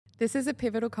This is a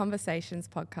Pivotal Conversations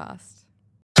podcast.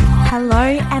 Hello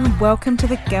and welcome to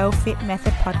the Girl Fit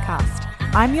Method podcast.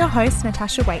 I'm your host,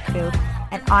 Natasha Wakefield,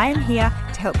 and I am here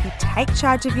to help you take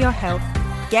charge of your health,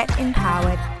 get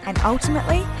empowered, and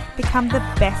ultimately become the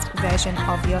best version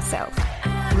of yourself.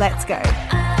 Let's go.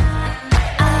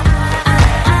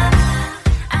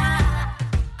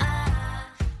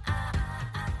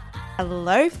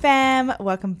 Hello fam,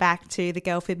 welcome back to the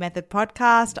Girl Fit Method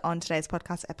podcast. On today's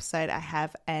podcast episode, I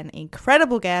have an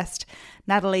incredible guest,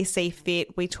 Nathalie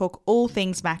C-Fit. We talk all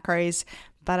things macros,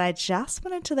 but I just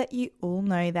wanted to let you all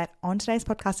know that on today's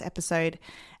podcast episode,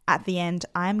 at the end,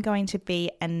 I'm going to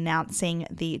be announcing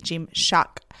the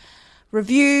Gymshark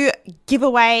review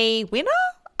giveaway winner,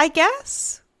 I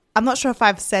guess. I'm not sure if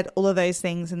I've said all of those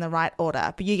things in the right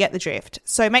order, but you get the drift.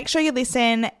 So make sure you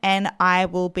listen and I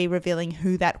will be revealing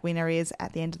who that winner is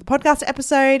at the end of the podcast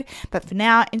episode. But for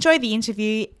now, enjoy the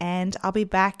interview and I'll be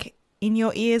back in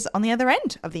your ears on the other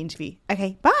end of the interview.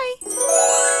 Okay, bye.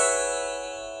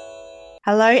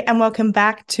 Hello and welcome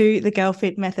back to the Girl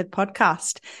Fit Method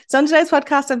podcast. So on today's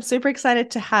podcast, I'm super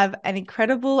excited to have an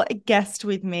incredible guest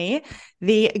with me,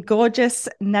 the gorgeous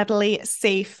Nathalie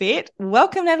C-Fit.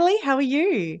 Welcome, Nathalie. How are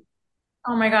you?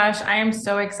 Oh my gosh, I am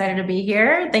so excited to be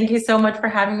here. Thank you so much for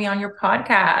having me on your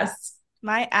podcast.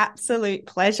 My absolute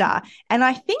pleasure. And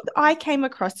I think I came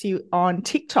across you on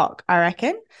TikTok, I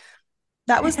reckon.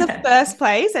 That was the first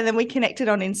place. And then we connected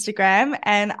on Instagram.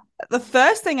 And the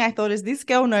first thing I thought is this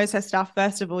girl knows her stuff.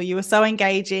 First of all, you were so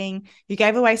engaging. You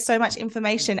gave away so much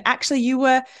information. Actually, you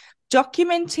were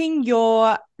documenting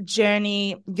your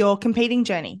journey, your competing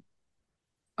journey.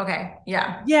 Okay.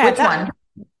 Yeah. Yeah. Which one?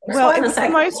 Well,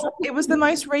 it was the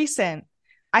most recent.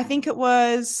 I think it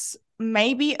was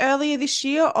maybe earlier this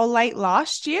year or late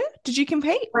last year. Did you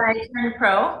compete? When I turned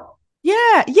pro?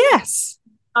 Yeah. Yes.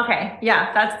 Okay.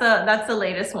 Yeah. That's the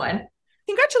latest one.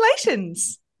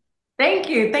 Congratulations. Thank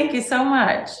you. Thank you so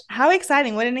much. How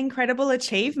exciting. What an incredible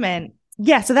achievement.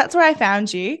 Yeah. So that's where I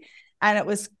found you. And it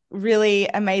was really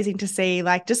amazing to see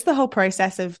like just the whole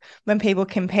process of when people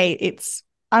compete. It's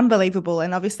unbelievable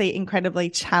and obviously incredibly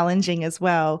challenging as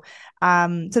well.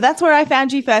 So that's where I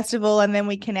found you first of all. And then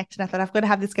we connected. I thought I've got to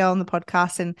have this girl on the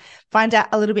podcast and find out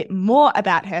a little bit more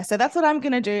about her. So that's what I'm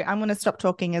going to do. I'm going to stop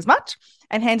talking as much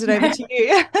and hand it over to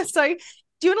you. So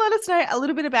do you want to let us know a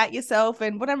little bit about yourself?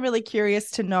 And what I'm really curious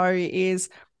to know is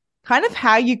kind of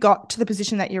how you got to the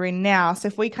position that you're in now. So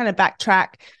if we kind of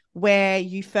backtrack where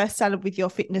you first started with your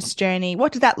fitness journey,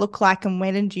 what did that look like and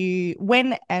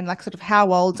when and like sort of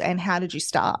how old and how did you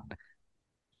start?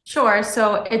 Sure.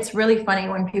 So it's really funny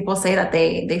when people say that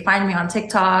they find me on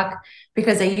TikTok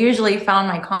because they usually found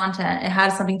my content. It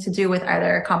had something to do with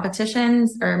either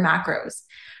competitions or macros.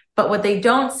 But what they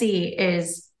don't see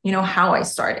is, how I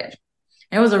started.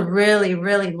 It was a really,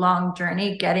 really long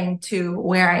journey getting to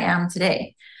where I am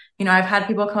today. I've had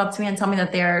people come up to me and tell me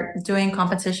that they're doing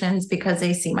competitions because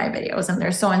they see my videos and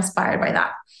they're so inspired by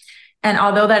that. And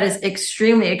although that is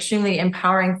extremely, extremely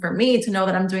empowering for me to know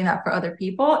that I'm doing that for other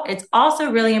people, it's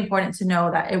also really important to know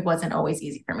that it wasn't always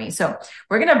easy for me. So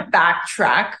we're going to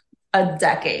backtrack a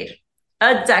decade.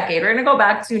 We're going to go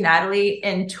back to Nathalie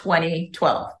in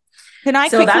 2012. Can I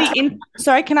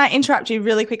can I interrupt you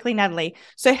really quickly, Nathalie?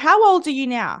 So how old are you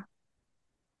now?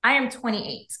 I am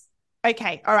 28.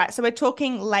 Okay. All right. So we're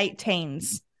talking late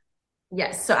teens.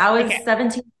 Yes. So I was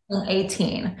 17 and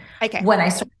 18 when I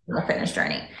started the fitness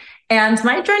journey. And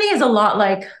my journey is a lot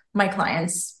like my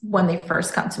clients when they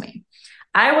first come to me.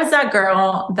 I was that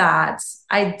girl that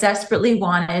I desperately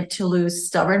wanted to lose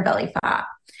stubborn belly fat.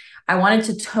 I wanted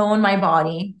to tone my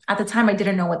body. At the time, I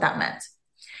didn't know what that meant.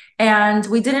 And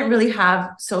we didn't really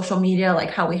have social media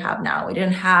like how we have now. We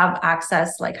didn't have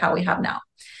access like how we have now.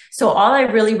 So all I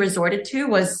really resorted to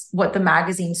was what the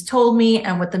magazines told me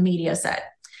and what the media said.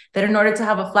 That in order to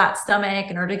have a flat stomach,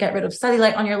 in order to get rid of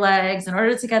cellulite on your legs, in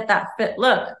order to get that fit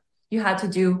look, you had to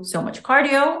do so much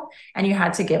cardio and you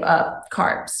had to give up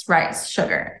carbs, rice,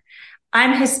 sugar.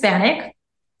 I'm Hispanic,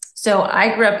 so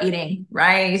I grew up eating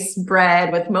rice,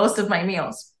 bread with most of my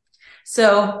meals.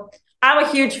 So I'm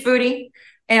a huge foodie.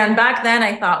 And back then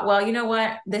I thought, well, you know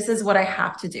what? This is what I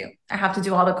have to do. I have to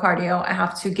do all the cardio. I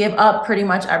have to give up pretty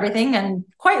much everything and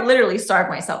quite literally starve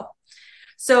myself.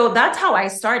 So that's how I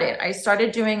started. I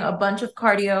started doing a bunch of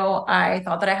cardio. I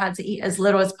thought that I had to eat as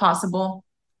little as possible.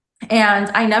 And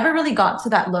I never really got to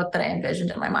that look that I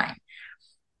envisioned in my mind.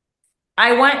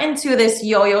 I went into this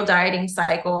yo-yo dieting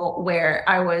cycle where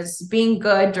I was being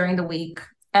good during the week.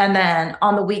 And then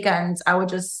on the weekends, I would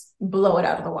just blow it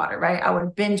out of the water, right? I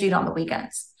would binge eat on the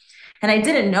weekends. And I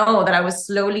didn't know that I was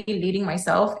slowly leading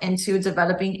myself into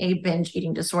developing a binge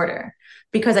eating disorder.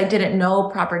 because I didn't know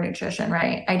proper nutrition,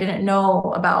 right? I didn't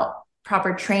know about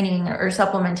proper training or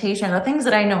supplementation, the things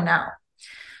that I know now.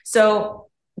 So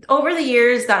over the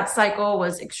years, that cycle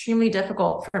was extremely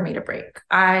difficult for me to break.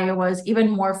 I was even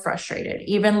more frustrated,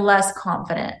 even less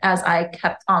confident as I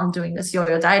kept on doing this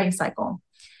yo-yo dieting cycle.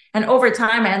 And over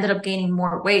time, I ended up gaining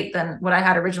more weight than what I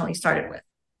had originally started with.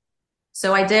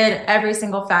 So I did every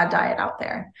single fad diet out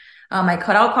there. I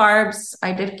cut out carbs.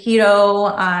 I did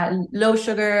keto, low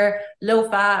sugar, low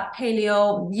fat,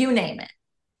 paleo, you name it.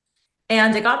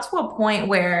 And it got to a point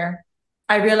where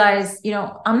I realized,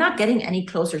 I'm not getting any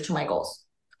closer to my goals.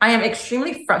 I am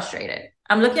extremely frustrated.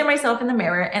 I'm looking at myself in the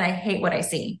mirror and I hate what I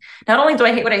see. Not only do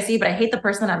I hate what I see, but I hate the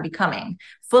person that I'm becoming.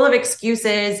 Full of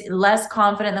excuses, less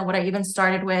confident than what I even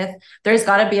started with. There's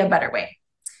got to be a better way.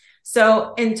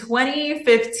 So in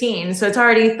 2015, so it's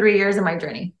already 3 years in my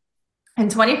journey. In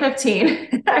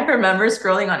 2015, I remember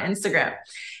scrolling on Instagram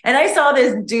and I saw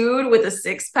this dude with a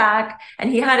 6-pack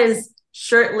and he had his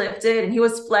shirt lifted and he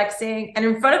was flexing, and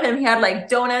in front of him he had like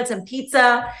donuts and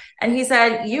pizza, and he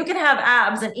said, you can have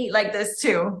abs and eat like this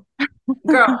too.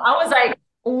 Girl, I was like,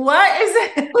 what is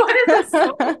it? What is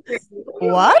this?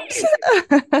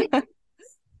 What?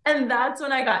 And that's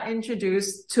when I got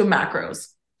introduced to macros.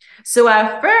 So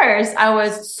at first I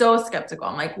was so skeptical.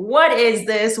 I'm like, what is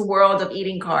this world of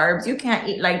eating carbs? You can't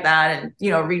eat like that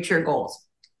and, reach your goals.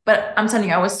 But I'm telling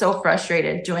you, I was so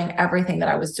frustrated doing everything that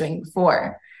I was doing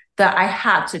before that I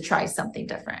had to try something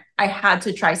different. I had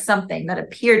to try something that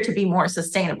appeared to be more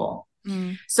sustainable.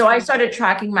 So I started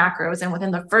tracking macros, and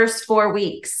within the first 4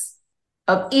 weeks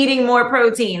of eating more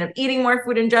protein, of eating more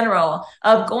food in general,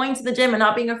 of going to the gym and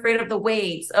not being afraid of the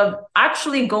weights, of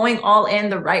actually going all in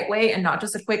the right way and not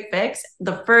just a quick fix,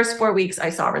 the first 4 weeks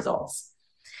I saw results.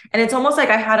 And it's almost like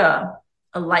I had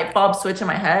a light bulb switch in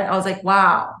my head. I was like,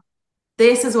 wow,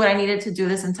 this is what I needed to do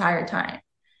this entire time.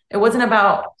 It wasn't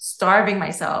about starving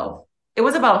myself. It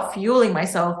was about fueling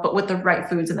myself, but with the right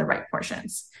foods and the right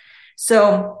portions.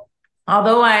 So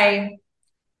although I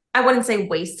wouldn't say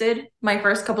wasted my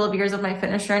first couple of years of my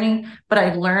fitness journey, but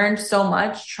I learned so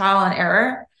much, trial and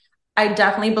error. I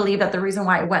definitely believe that the reason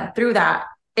why I went through that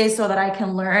is so that I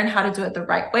can learn how to do it the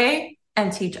right way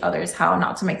and teach others how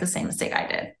not to make the same mistake I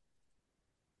did.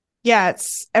 Yeah,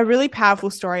 it's a really powerful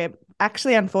story.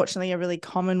 Actually, unfortunately, a really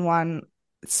common one.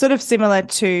 Sort of similar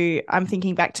to, I'm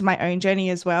thinking back to my own journey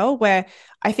as well, where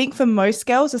I think for most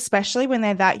girls, especially when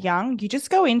they're that young, you just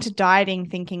go into dieting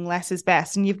thinking less is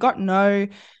best, and you've got no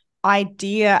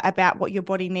idea about what your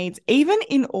body needs, even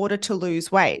in order to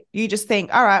lose weight. You just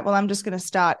think, all right, well, I'm just going to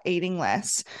start eating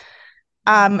less.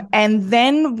 And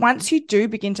then once you do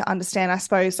begin to understand, I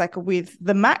suppose, like with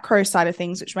the macro side of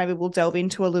things, which maybe we'll delve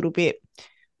into a little bit,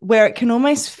 where it can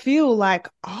almost feel like,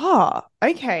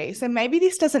 okay, so maybe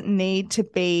this doesn't need to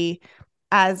be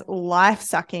as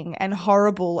life-sucking and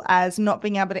horrible as not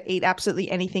being able to eat absolutely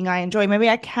anything I enjoy. Maybe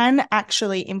I can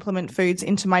actually implement foods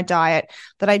into my diet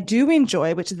that I do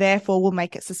enjoy, which therefore will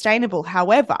make it sustainable.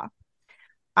 However,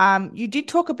 you did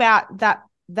talk about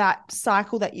that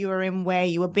cycle that you were in where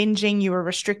you were binging, you were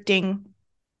restricting,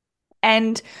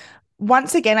 and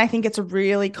once again, I think it's a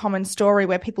really common story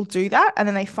where people do that and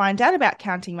then they find out about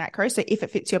counting macros. So if it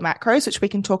fits your macros, which we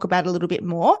can talk about a little bit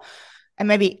more, and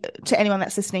maybe to anyone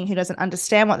that's listening who doesn't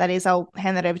understand what that is, I'll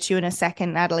hand that over to you in a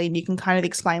second, Nathalie, and you can kind of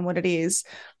explain what it is.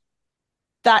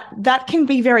 That can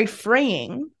be very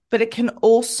freeing, but it can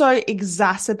also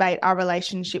exacerbate our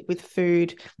relationship with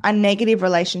food, a negative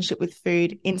relationship with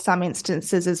food in some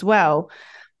instances as well.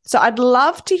 So I'd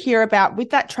love to hear about, with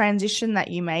that transition that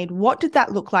you made, what did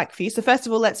that look like for you? So first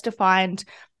of all, let's define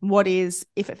what is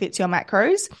if it fits your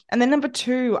macros. And then number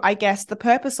two, I guess the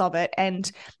purpose of it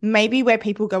and maybe where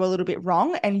people go a little bit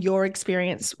wrong and your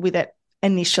experience with it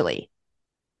initially.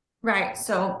 Right.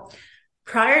 So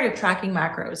prior to tracking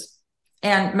macros,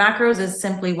 and macros is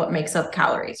simply what makes up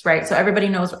calories, right? So everybody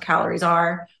knows what calories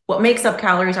are. What makes up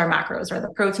calories are macros, or the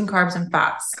protein, carbs, and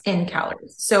fats in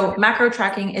calories. So macro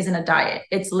tracking isn't a diet.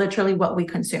 It's literally what we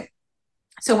consume.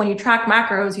 So when you track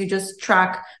macros, you just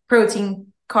track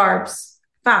protein, carbs,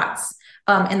 fats,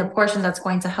 in the portion that's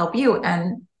going to help you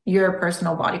and your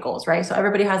personal body goals, right? So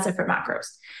everybody has different macros.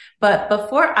 But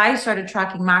before I started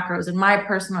tracking macros, in my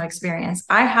personal experience,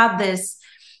 I had this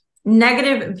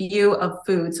negative view of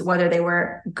foods, whether they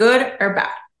were good or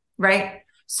bad, right?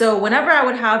 So whenever I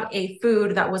would have a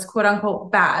food that was quote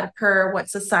unquote bad per what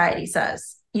society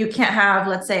says, you can't have,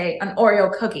 let's say, an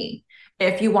Oreo cookie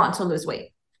if you want to lose weight.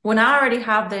 When I already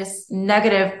have this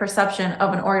negative perception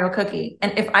of an Oreo cookie,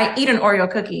 and if I eat an Oreo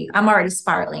cookie, I'm already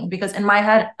spiraling because in my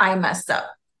head, I messed up.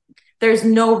 There's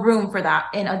no room for that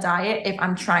in a diet if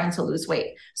I'm trying to lose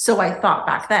weight. So I thought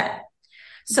back then.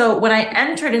 So when I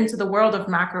entered into the world of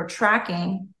macro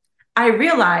tracking, I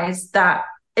realized that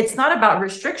it's not about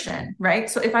restriction, right?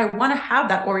 So if I want to have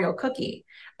that Oreo cookie,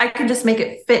 I can just make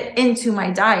it fit into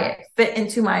my diet, fit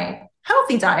into my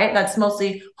healthy diet that's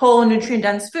mostly whole nutrient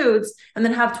dense foods, and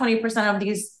then have 20% of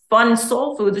these fun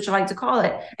soul foods, which I like to call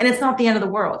it. And it's not the end of the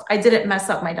world. I didn't mess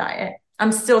up my diet.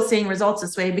 I'm still seeing results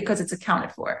this way because it's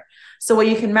accounted for. So what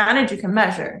you can manage, you can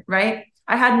measure, right?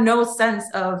 I had no sense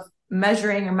of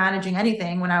measuring or managing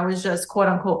anything when I was just quote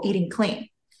unquote eating clean.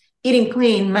 Eating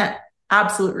clean meant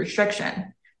absolute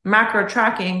restriction. Macro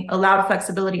tracking allowed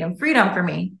flexibility and freedom for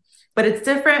me, but it's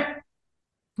different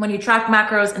when you track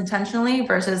macros intentionally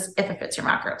versus if it fits your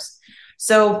macros.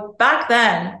 So back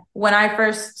then, when I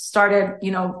first started,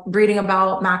 reading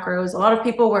about macros, a lot of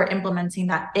people were implementing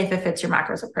that if it fits your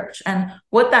macros approach. And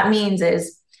what that means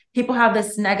is people have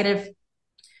this negative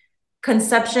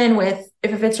conception with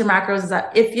if it fits your macros is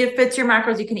that if it fits your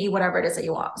macros, you can eat whatever it is that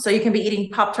you want. So you can be eating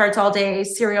Pop-Tarts all day,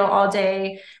 cereal all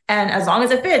day. And as long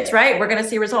as it fits, right, we're going to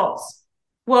see results.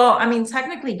 Well, I mean,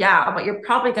 technically, yeah, but you're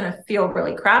probably going to feel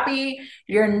really crappy.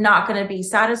 You're not going to be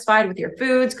satisfied with your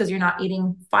foods because you're not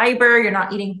eating fiber. You're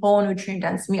not eating whole nutrient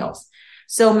dense meals.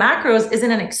 So macros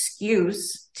isn't an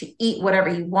excuse to eat whatever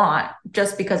you want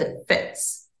just because it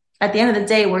fits. At the end of the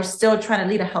day, we're still trying to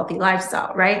lead a healthy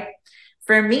lifestyle, right?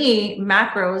 For me,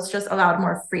 macros just allowed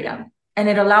more freedom, and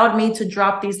it allowed me to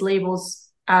drop these labels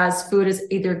as food is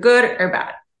either good or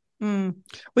bad.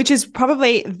 Which is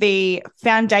probably the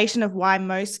foundation of why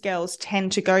most girls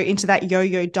tend to go into that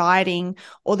yo-yo dieting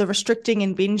or the restricting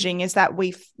and binging, is that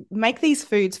we make these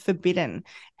foods forbidden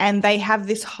and they have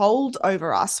this hold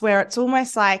over us where it's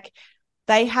almost like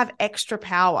they have extra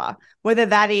power, whether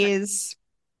that is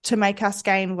to make us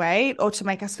gain weight or to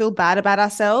make us feel bad about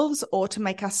ourselves or to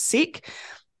make us sick.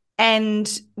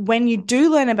 And when you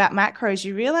do learn about macros,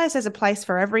 you realize there's a place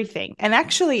for everything. And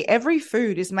actually, every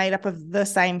food is made up of the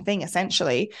same thing,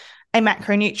 essentially, a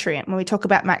macronutrient. When we talk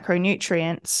about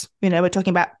macronutrients, we're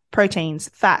talking about proteins,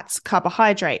 fats,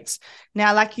 carbohydrates.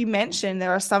 Now, like you mentioned,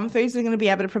 there are some foods that are going to be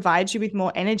able to provide you with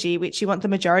more energy, which you want the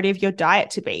majority of your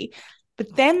diet to be.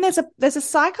 But then there's a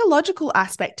psychological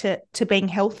aspect to being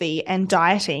healthy and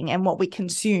dieting and what we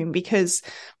consume, because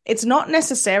it's not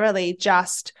necessarily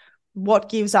just what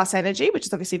gives us energy, which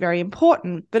is obviously very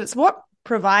important, but it's what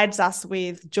provides us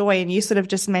with joy. And you sort of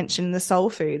just mentioned the soul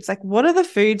foods. Like, what are the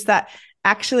foods that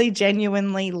actually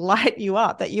genuinely light you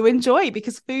up, that you enjoy?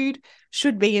 Because food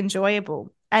should be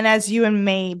enjoyable. And as you and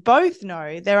me both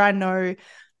know, there are no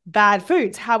bad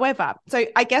foods. However, so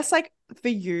I guess like for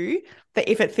you, that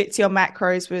if it fits your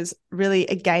macros was really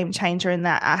a game changer in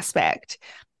that aspect.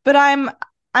 But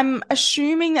I'm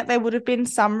assuming that there would have been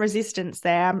some resistance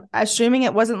there. I'm assuming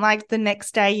it wasn't like the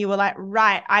next day you were like,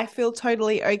 right, I feel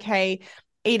totally okay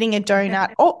eating a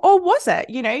donut. Or was it?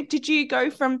 Did you go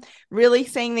from really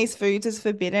seeing these foods as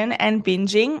forbidden and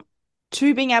binging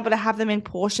to being able to have them in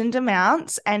portioned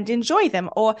amounts and enjoy them?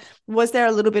 Or was there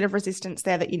a little bit of resistance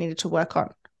there that you needed to work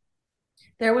on?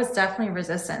 There was definitely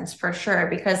resistance for sure,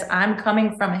 because I'm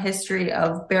coming from a history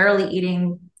of barely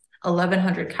eating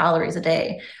 1,100 calories a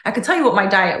day. I could tell you what my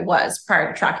diet was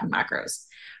prior to tracking macros.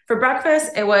 For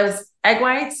breakfast, it was egg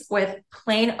whites with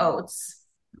plain oats.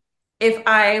 If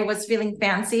I was feeling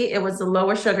fancy, it was the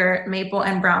lower sugar, maple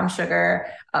and brown sugar,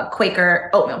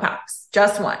 Quaker oatmeal packs,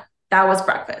 just one. That was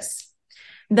breakfast.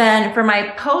 Then for my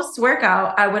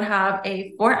post-workout, I would have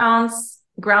a 4-ounce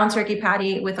ground turkey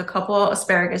patty with a couple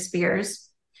asparagus spears.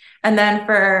 And then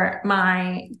for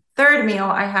my third meal,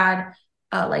 I had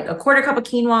like a 1/4 cup of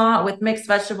quinoa with mixed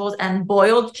vegetables and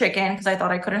boiled chicken because I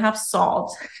thought I couldn't have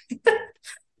salt.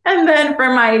 And then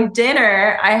for my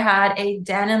dinner, I had a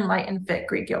Dannon Light and Fit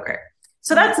Greek yogurt.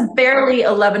 So that's barely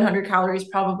 1,100 calories,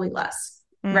 probably less,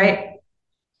 right?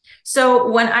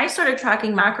 So when I started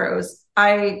tracking macros,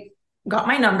 I got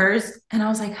my numbers and I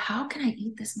was like, how can I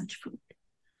eat this much food?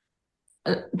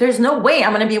 There's no way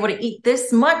I'm going to be able to eat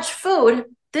this much food,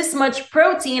 this much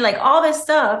protein, like all this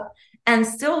stuff, and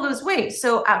still lose weight.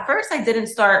 So at first I didn't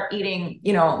start eating,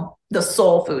 the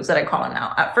soul foods that I call them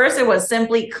now. At first it was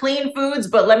simply clean foods,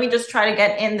 but let me just try to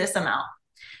get in this amount.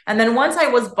 And then once I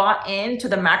was bought into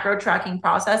the macro tracking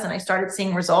process and I started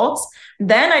seeing results,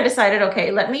 then I decided,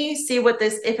 okay, let me see what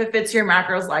this if it fits your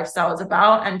macros lifestyle is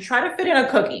about and try to fit in a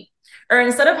cookie. Or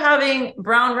instead of having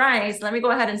brown rice, let me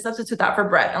go ahead and substitute that for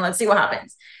bread and let's see what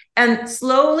happens. And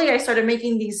slowly I started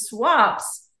making these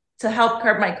swaps to help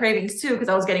curb my cravings too, because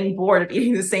I was getting bored of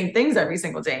eating the same things every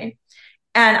single day.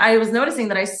 And I was noticing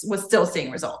that I was still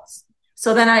seeing results.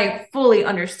 So then I fully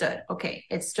understood, okay,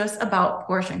 it's just about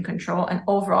portion control and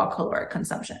overall caloric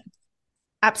consumption.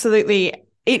 Absolutely.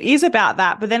 It is about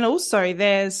that. But then also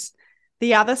there's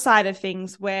the other side of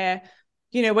things where,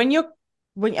 when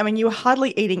you're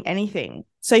hardly eating anything.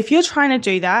 So if you're trying to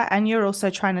do that and you're also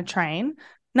trying to train,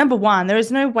 number one, there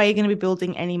is no way you're going to be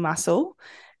building any muscle.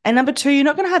 And number two, you're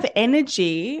not going to have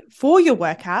energy for your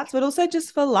workouts, but also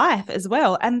just for life as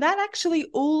well. And that actually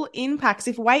all impacts.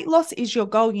 If weight loss is your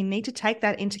goal, you need to take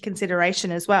that into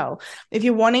consideration as well. If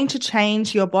you're wanting to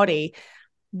change your body,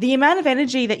 the amount of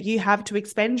energy that you have to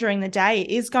expend during the day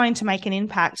is going to make an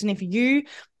impact. And if you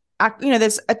are,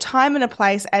 there's a time and a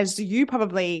place, as you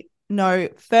probably know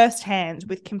firsthand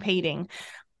with competing,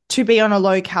 to be on a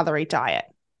low calorie diet.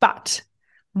 But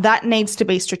that needs to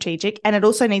be strategic, and it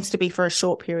also needs to be for a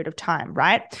short period of time,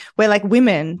 right? Where like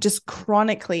women just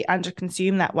chronically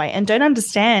underconsume that way and don't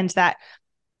understand that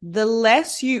the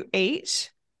less you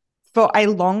eat for a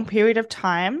long period of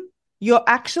time, you're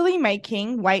actually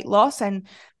making weight loss and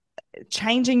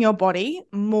changing your body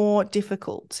more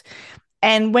difficult.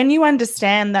 And when you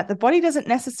understand that the body doesn't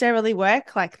necessarily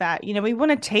work like that, we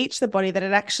want to teach the body that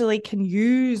it actually can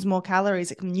use more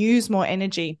calories, it can use more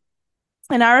energy.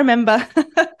 And I remember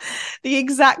the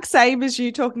exact same as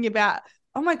you talking about,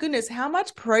 oh my goodness, how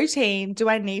much protein do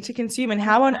I need to consume and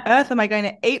how on earth am I going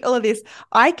to eat all of this?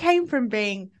 I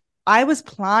was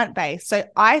plant-based. So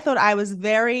I thought I was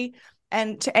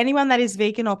and to anyone that is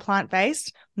vegan or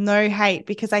plant-based, no hate,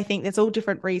 because I think there's all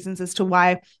different reasons as to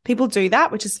why people do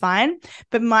that, which is fine.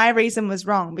 But my reason was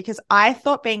wrong, because I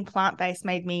thought being plant-based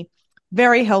made me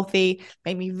very healthy,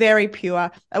 made me very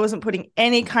pure. I wasn't putting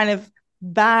any kind of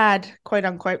bad, quote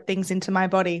unquote, things into my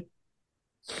body.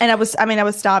 And I was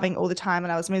starving all the time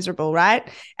and I was miserable, right?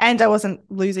 And I wasn't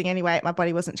losing any weight. My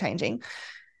body wasn't changing.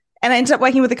 And I ended up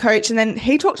working with a coach, and then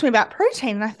he talked to me about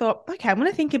protein. And I thought, okay, I'm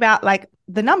going to think about like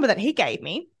the number that he gave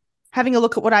me, having a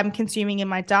look at what I'm consuming in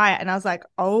my diet. And I was like,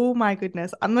 oh my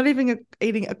goodness, I'm not even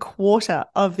eating a quarter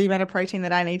of the amount of protein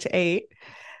that I need to eat.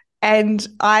 And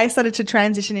I started to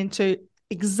transition into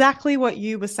exactly what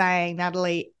you were saying,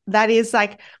 Nathalie. That is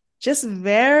like just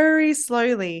very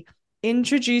slowly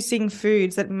introducing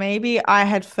foods that maybe I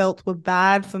had felt were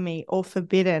bad for me or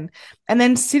forbidden. And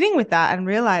then sitting with that and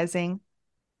realizing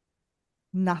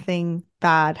nothing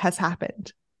bad has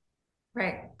happened.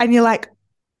 Right. And you're like,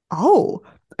 oh,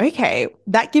 okay,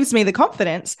 that gives me the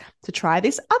confidence to try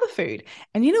this other food.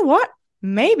 And you know what?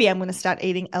 Maybe I'm going to start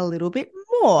eating a little bit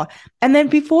more. And then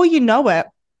before you know it,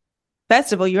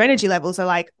 first of all, your energy levels are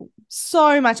like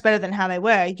so much better than how they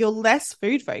were. You're less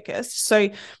food focused. So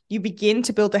you begin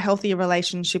to build a healthier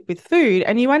relationship with food,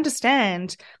 and you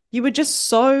understand you were just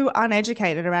so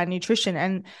uneducated around nutrition.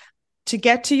 And to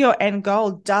get to your end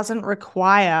goal doesn't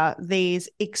require these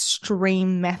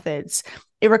extreme methods.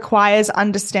 It requires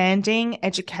understanding,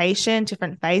 education,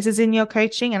 different phases in your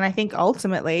coaching, and I think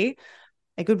ultimately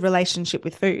a good relationship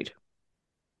with food.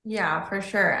 Yeah, for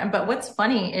sure. But what's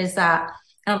funny is that,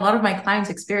 and a lot of my clients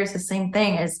experience the same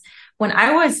thing, is when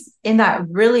I was in that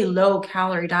really low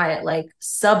calorie diet, like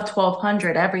sub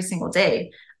 1200 every single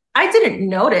day, I didn't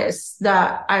notice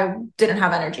that I didn't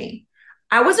have energy.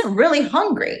 I wasn't really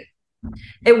hungry.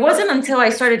 It wasn't until I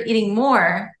started eating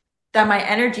more that my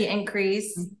energy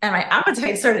increased and my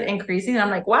appetite started increasing. And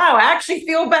I'm like, wow, I actually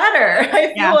feel better.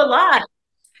 I feel alive.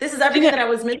 This is everything that I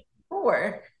was missing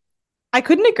before. I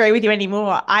couldn't agree with you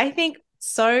anymore. I think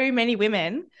so many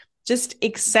women just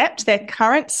accept their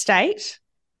current state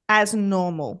as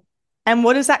normal. And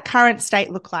what does that current state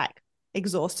look like?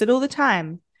 Exhausted all the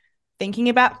time, thinking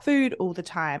about food all the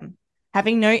time,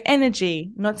 having no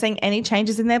energy, not seeing any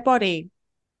changes in their body,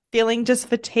 feeling just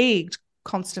fatigued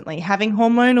constantly, having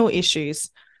hormonal issues.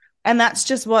 And that's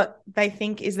just what they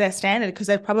think is their standard, because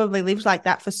they've probably lived like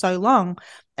that for so long.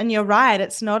 And you're right,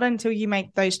 it's not until you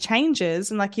make those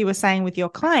changes, and like you were saying with your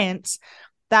clients,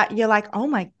 that you're like, oh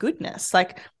my goodness,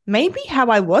 like maybe how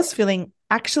I was feeling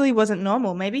actually wasn't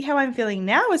normal. Maybe how I'm feeling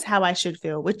now is how I should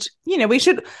feel, which, we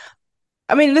should,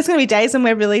 there's going to be days when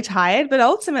we're really tired, but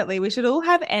ultimately we should all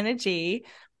have energy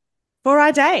for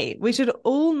our day. We should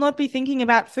all not be thinking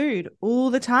about food all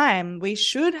the time. We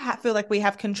should feel like we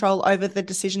have control over the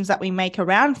decisions that we make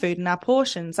around food and our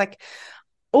portions. Like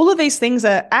all of these things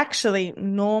are actually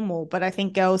normal, but I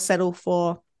think girls settle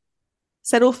for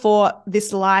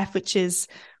this life, which is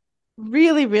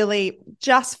really, really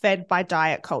just fed by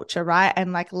diet culture, right?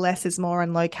 And like less is more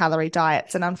and low calorie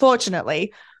diets. And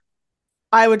unfortunately,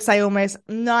 I would say almost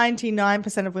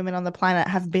 99% of women on the planet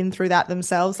have been through that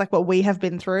themselves, like what we have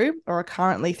been through or are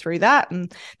currently through that.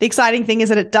 And the exciting thing is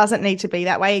that it doesn't need to be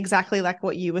that way, exactly like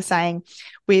what you were saying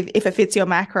with if it fits your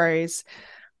macros.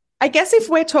 I guess if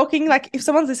we're talking, like if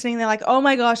someone's listening, they're like, oh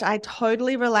my gosh, I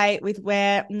totally relate with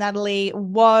where Nathalie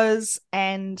was.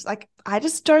 And like, I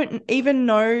just don't even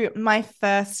know my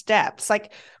first steps.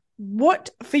 Like, what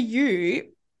for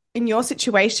you in your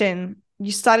situation,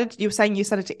 you were saying you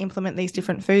started to implement these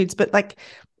different foods, but like,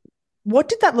 what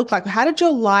did that look like? How did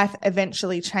your life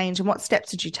eventually change, and what steps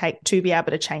did you take to be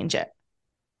able to change it?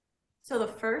 So the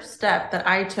first step that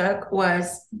I took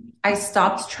was I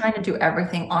stopped trying to do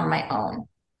everything on my own.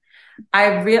 I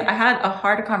had a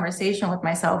hard conversation with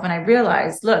myself, and I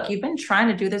realized, look, you've been trying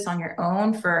to do this on your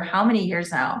own for how many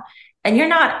years now? And you're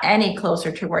not any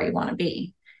closer to where you want to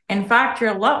be. In fact,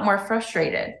 you're a lot more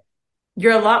frustrated.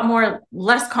 You're a lot more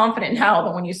less confident now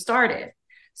than when you started.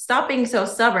 Stop being so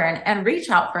stubborn and reach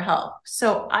out for help.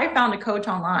 So I found a coach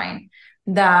online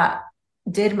that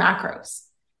did macros,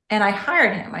 and I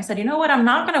hired him. I said, you know what? I'm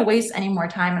not going to waste any more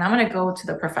time, and I'm going to go to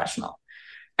the professional.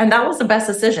 And that was the best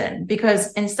decision,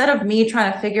 because instead of me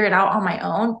trying to figure it out on my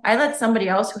own, I let somebody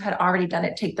else who had already done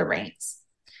it take the reins.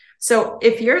 So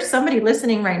if you're somebody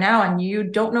listening right now and you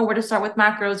don't know where to start with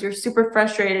macros, you're super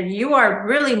frustrated, you are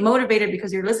really motivated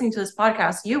because you're listening to this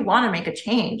podcast, you want to make a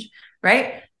change,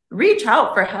 right? Reach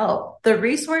out for help. The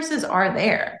resources are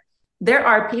there. There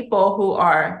are people who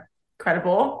are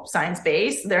credible,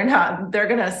 science-based. They're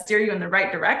going to steer you in the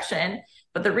right direction,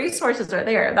 but the resources are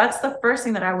there. That's the first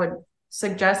thing that I would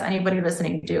suggest anybody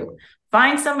listening do.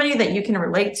 Find somebody that you can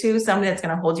relate to, somebody that's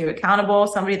going to hold you accountable,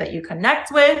 somebody that you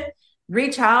connect with.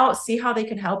 Reach out, see how they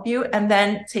can help you, and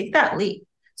then take that leap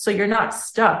so you're not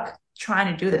stuck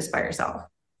trying to do this by yourself.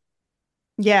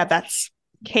 Yeah, that's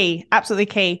key. Absolutely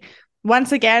key.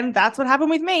 Once again, that's what happened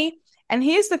with me. And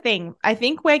here's the thing. I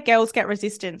think where girls get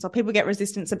resistance, or people get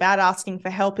resistance about asking for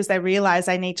help, is they realize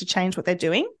they need to change what they're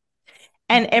doing.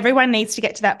 And everyone needs to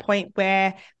get to that point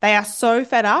where they are so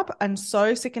fed up and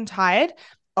so sick and tired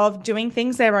of doing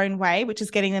things their own way, which is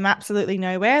getting them absolutely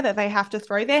nowhere, that they have to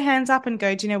throw their hands up and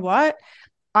go, do you know what?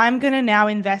 I'm going to now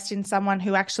invest in someone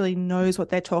who actually knows what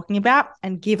they're talking about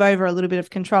and give over a little bit of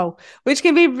control, which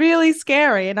can be really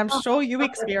scary. And I'm sure you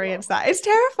experience that. It's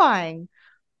terrifying.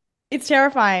 It's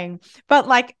terrifying. But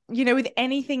like, you know, with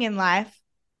anything in life,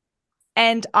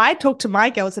 and I talk to my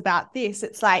girls about this,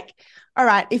 it's like, all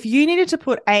right, if you needed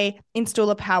to install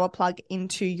a power plug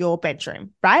into your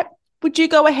bedroom, right? Would you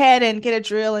go ahead and get a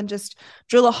drill and just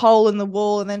drill a hole in the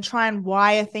wall and then try and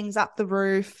wire things up the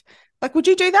roof? Like, would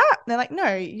you do that? And they're like,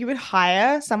 no, you would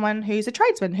hire someone who's a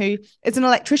tradesman, who is an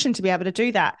electrician, to be able to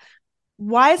do that.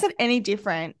 Why is it any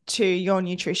different to your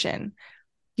nutrition?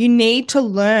 You need to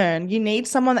learn. You need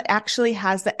someone that actually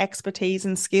has the expertise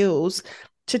and skills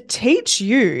to teach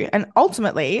you. And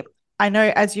ultimately, I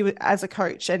know as a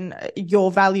coach, and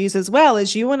your values as well,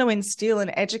 is you want to instill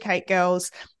and educate girls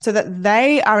so that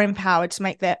they are empowered to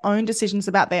make their own decisions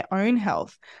about their own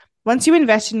health. Once you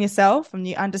invest in yourself and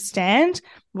you understand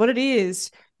what it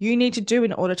is you need to do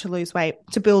in order to lose weight,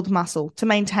 to build muscle, to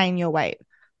maintain your weight,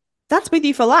 that's with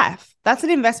you for life. That's an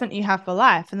investment you have for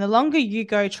life. And the longer you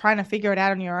go trying to figure it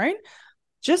out on your own,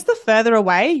 just the further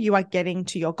away you are getting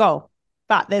to your goal.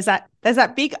 But there's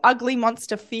that big ugly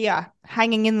monster fear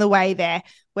hanging in the way there,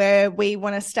 where we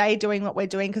want to stay doing what we're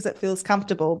doing because it feels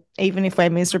comfortable, even if we're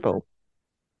miserable.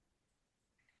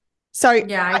 So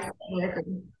yeah, I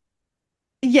agree.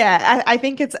 Yeah, I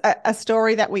think it's a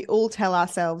story that we all tell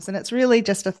ourselves, and it's really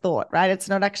just a thought, right? It's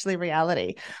not actually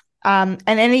reality. And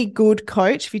any good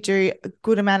coach, if you do a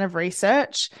good amount of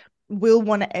research, will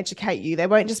want to educate you. They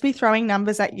won't just be throwing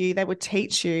numbers at you. They would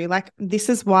teach you, like, this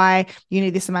is why you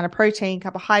need this amount of protein,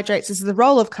 carbohydrates. This is the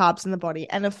role of carbs in the body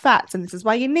and of fats, and this is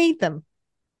why you need them.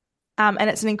 And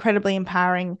it's an incredibly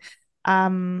empowering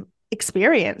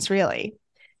experience, really.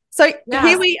 So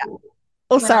here we are.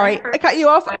 Oh, sorry, I cut you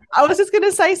off. I was just going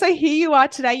to say, so here you are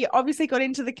today. You obviously got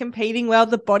into the competing world,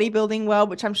 the bodybuilding world,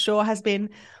 which I'm sure has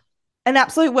been an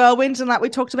absolute whirlwind. And like we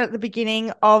talked about at the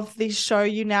beginning of this show,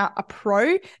 you now a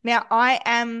pro. Now I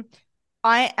am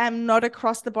not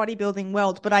across the bodybuilding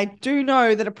world, but I do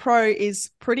know that a pro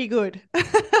is pretty good.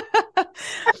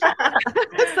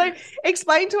 So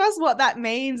explain to us what that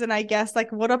means, and I guess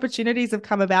like what opportunities have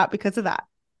come about because of that.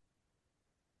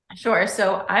 Sure.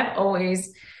 So I've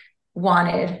always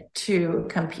wanted to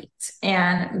compete,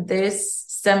 and this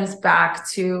stems back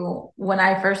to when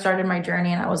I first started my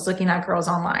journey and I was looking at girls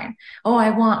online. Oh, I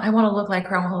want to look like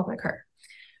her. I want to look like her.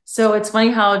 So it's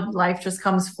funny how life just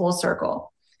comes full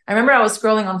circle. I remember I was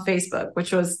scrolling on Facebook,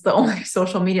 which was the only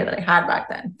social media that I had back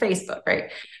then, Facebook,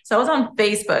 right? So I was on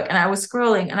Facebook and I was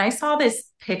scrolling and I saw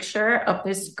this picture of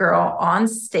this girl on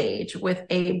stage with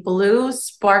a blue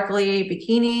sparkly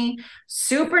bikini,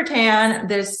 super tan,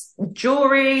 this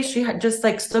jewelry. She had just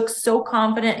like looked so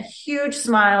confident, huge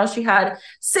smile. She had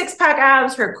 6-pack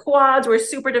abs. Her quads were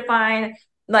super defined.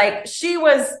 Like, she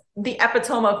was the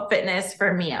epitome of fitness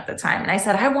for me at the time. And I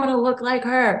said, I want to look like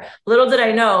her. Little did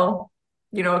I know,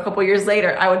 a couple of years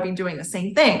later, I would be doing the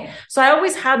same thing. So I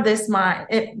always had this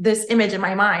image in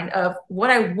my mind of what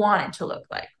I wanted to look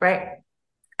like, right?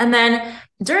 And then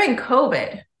during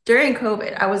COVID,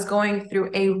 I was going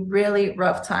through a really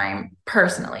rough time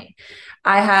personally.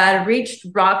 I had reached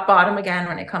rock bottom again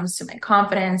when it comes to my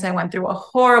confidence. I went through a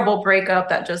horrible breakup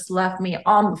that just left me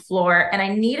on the floor, and I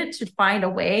needed to find a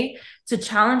way to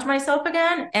challenge myself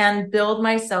again and build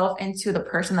myself into the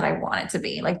person that I wanted to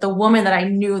be, like the woman that I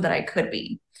knew that I could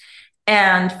be.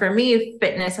 And for me,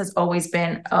 fitness has always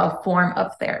been a form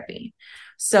of therapy.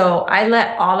 So I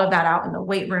let all of that out in the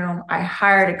weight room. I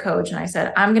hired a coach and I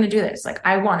said, I'm going to do this. Like,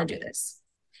 I want to do this.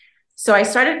 So I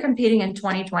started competing in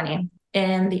 2020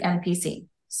 in the NPC.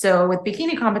 So with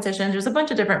bikini competitions, there's a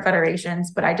bunch of different federations,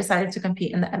 but I decided to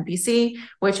compete in the NPC,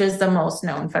 which is the most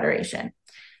known federation.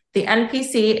 The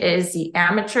NPC is the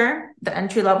amateur, the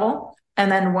entry level.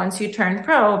 And then once you turn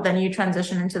pro, then you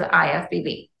transition into the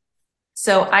IFBB.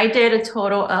 So I did a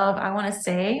total of, I want to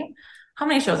say, how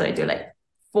many shows did I do? Like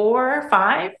 4 or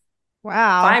 5?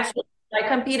 Wow. 5 shows. I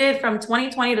competed from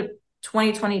 2020 to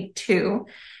 2022,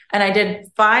 and I did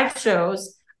 5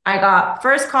 shows. I got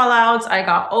first call outs. I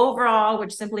got overall,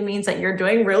 which simply means that you're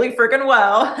doing really freaking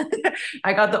well.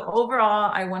 I got the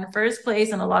overall. I won first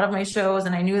place in a lot of my shows,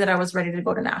 and I knew that I was ready to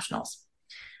go to nationals.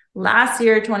 Last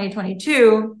year,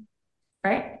 2022,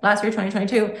 right? Last year,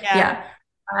 2022. Yeah.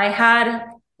 I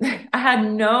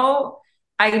had no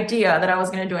idea that I was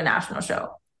going to do a national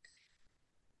show.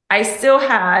 I still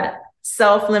had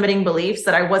self-limiting beliefs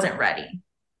that I wasn't ready.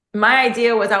 My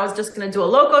idea was I was just going to do a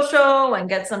local show and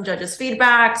get some judges'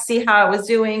 feedback, see how I was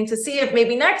doing, to see if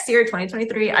maybe next year,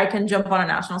 2023, I can jump on a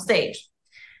national stage.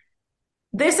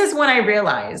 This is when I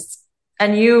realized,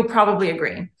 and you probably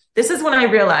agree, this is when I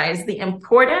realized the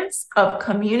importance of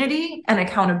community and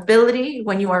accountability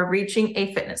when you are reaching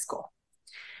a fitness goal.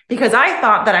 Because I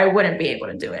thought that I wouldn't be able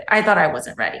to do it. I thought I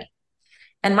wasn't ready.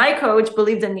 And my coach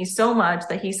believed in me so much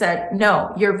that he said,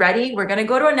 no, you're ready. We're going to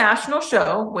go to a national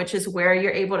show, which is where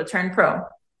you're able to turn pro.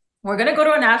 We're going to go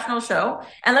to a national show,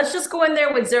 and let's just go in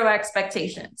there with 0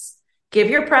 expectations. Give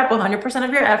your prep 100% of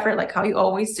your effort, like how you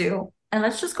always do. And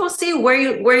let's just go see where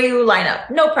you line up.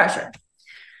 No pressure.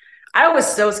 I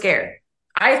was so scared.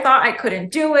 I thought I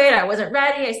couldn't do it. I wasn't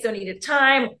ready. I still needed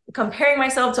time, comparing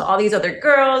myself to all these other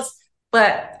girls.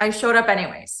 But I showed up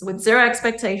anyways with 0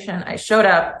 expectation. I showed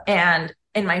up, and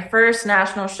in my first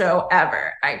national show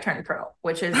ever, I turned pro,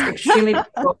 which is extremely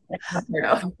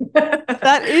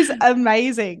That is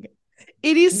amazing.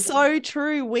 It is so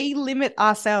true. We limit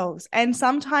ourselves, and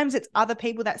sometimes it's other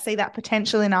people that see that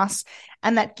potential in us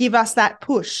and that give us that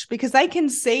push, because they can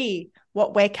see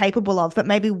what we're capable of, but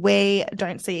maybe we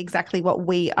don't see exactly what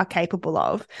we are capable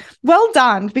of. Well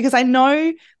done, because I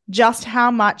know just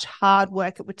how much hard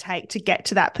work it would take to get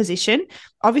to that position.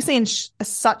 Obviously, in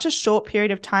such a short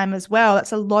period of time as well.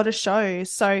 That's a lot of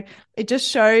shows. So it just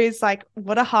shows like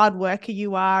what a hard worker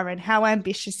you are and how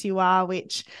ambitious you are,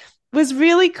 which was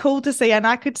really cool to see. And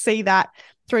I could see that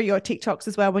through your TikToks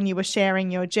as well when you were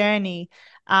sharing your journey.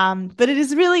 But it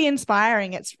is really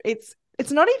inspiring. It's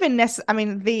not even I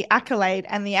mean, the accolade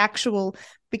and the actual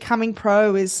becoming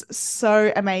pro is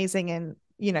so amazing, and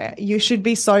you should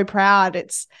be so proud.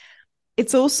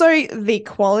 It's also the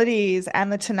qualities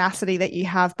and the tenacity that you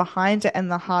have behind it and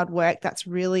the hard work that's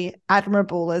really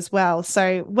admirable as well.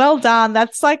 So well done.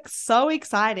 That's like so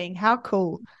exciting. How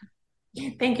cool.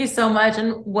 Thank you so much.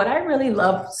 And what I really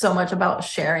love so much about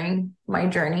sharing my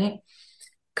journey,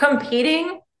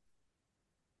 competing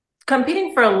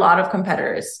for a lot of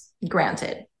competitors,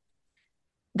 granted,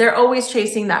 they're always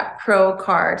chasing that pro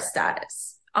card status.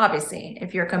 Obviously,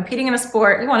 if you're competing in a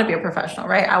sport, you want to be a professional,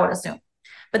 right? I would assume.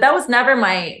 But that was never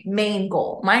my main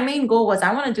goal. My main goal was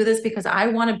I want to do this because I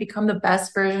want to become the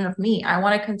best version of me. I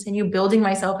want to continue building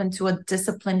myself into a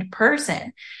disciplined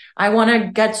person. I want to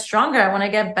get stronger. I want to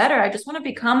get better. I just want to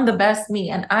become the best me.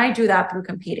 And I do that through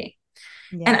competing.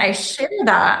 Yeah. And I share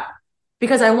that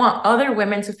because I want other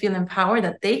women to feel empowered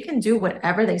that they can do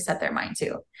whatever they set their mind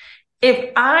to.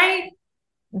 If I,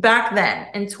 back then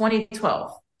in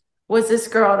 2012, was this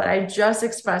girl that I just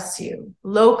expressed to you,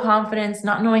 low confidence,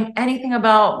 not knowing anything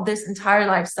about this entire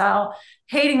lifestyle,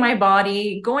 hating my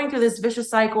body, going through this vicious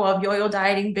cycle of yo-yo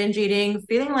dieting, binge eating,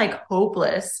 feeling like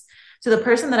hopeless, to the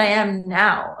person that I am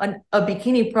now, a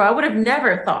bikini pro, I would have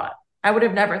never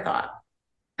thought.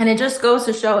 And it just goes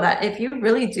to show that if you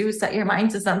really do set your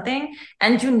mind to something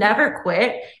and you never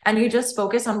quit and you just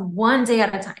focus on one day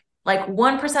at a time, like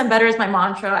 1% better is my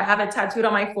mantra. I have it tattooed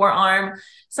on my forearm.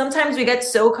 Sometimes we get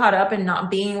so caught up in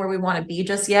not being where we want to be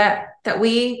just yet that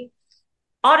we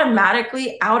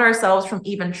automatically out ourselves from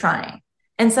even trying.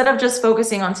 instead of just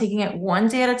focusing on taking it one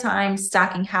day at a time,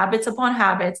 stacking habits upon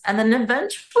habits, and then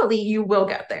eventually you will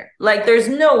get there. Like, there's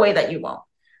no way that you won't.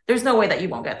 There's no way that you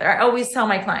won't get there. I always tell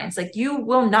my clients, like, you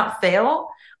will not fail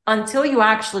until you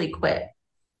actually quit.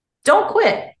 Don't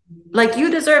quit. Like,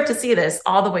 you deserve to see this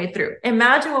all the way through.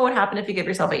 Imagine what would happen if you give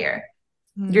yourself a year.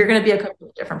 You're going to be a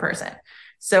completely different person.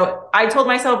 So I told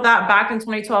myself that back in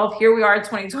 2012. Here we are,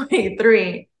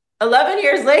 2023, 11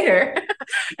 years later.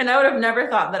 And I would have never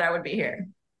thought that I would be here.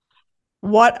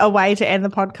 What a way to end the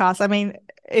podcast. I mean,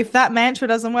 if that mantra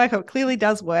doesn't work, it clearly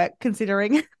does work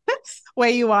considering where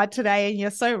you are today. And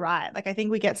you're so right. Like, I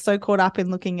think we get so caught up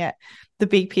in looking at the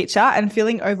big picture and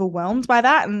feeling overwhelmed by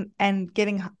that and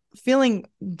feeling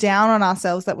down on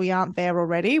ourselves that we aren't there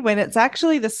already, when it's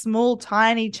actually the small,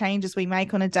 tiny changes we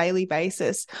make on a daily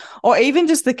basis, or even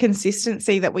just the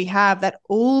consistency that we have, that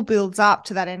all builds up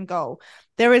to that end goal.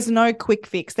 There is no quick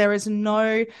fix. There is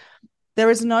no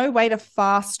way to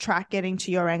fast track getting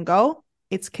to your end goal.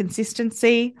 It's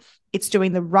consistency. It's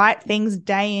doing the right things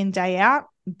day in, day out,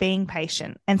 being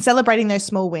patient and celebrating those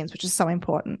small wins, which is so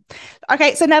important.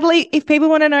 Okay. So Nathalie, if people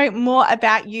want to know more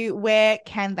about you, where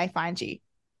can they find you?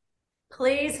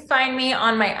 Please find me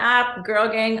on my app,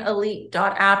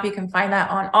 girlgangelite.app. You can find that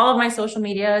on all of my social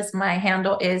medias. My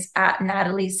handle is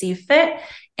 @NatalieCFit.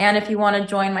 And if you want to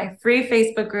join my free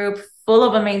Facebook group full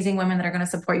of amazing women that are going to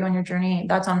support you on your journey,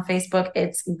 that's on Facebook.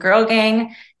 It's Girl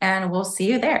Gang, and we'll see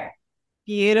you there.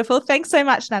 Beautiful. Thanks so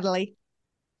much, Nathalie.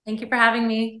 Thank you for having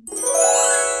me.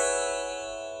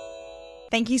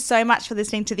 Thank you so much for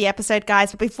listening to the episode,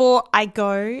 guys. But before I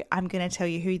go, I'm going to tell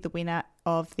you who the winner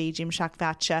of the Gymshark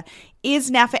voucher is.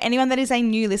 Now, for anyone that is a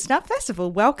new listener, first of all,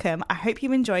 welcome. I hope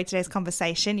you enjoyed today's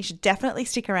conversation. You should definitely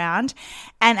stick around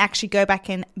and actually go back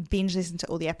and binge listen to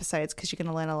all the episodes, because you're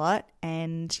going to learn a lot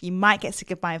and you might get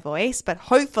sick of my voice, but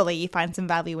hopefully you find some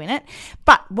value in it.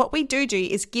 But what we do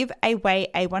is give away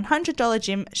a $100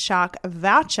 Gymshark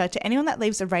voucher to anyone that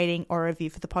leaves a rating or a review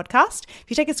for the podcast. If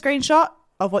you take a screenshot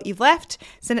of what you've left,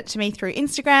 send it to me through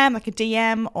Instagram, like a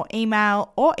DM or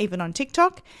email, or even on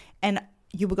TikTok, and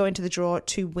you will go into the draw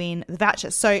to win the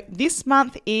voucher. So this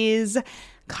month is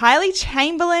Kylie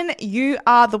Chamberlain. You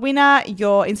are the winner.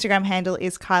 Your Instagram handle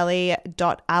is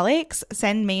kylie.alex.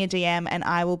 Send me a DM and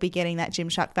I will be getting that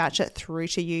Gymshark voucher through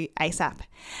to you ASAP.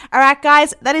 All right,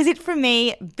 guys, that is it from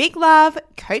me. Big love,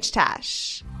 Coach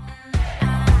Tash.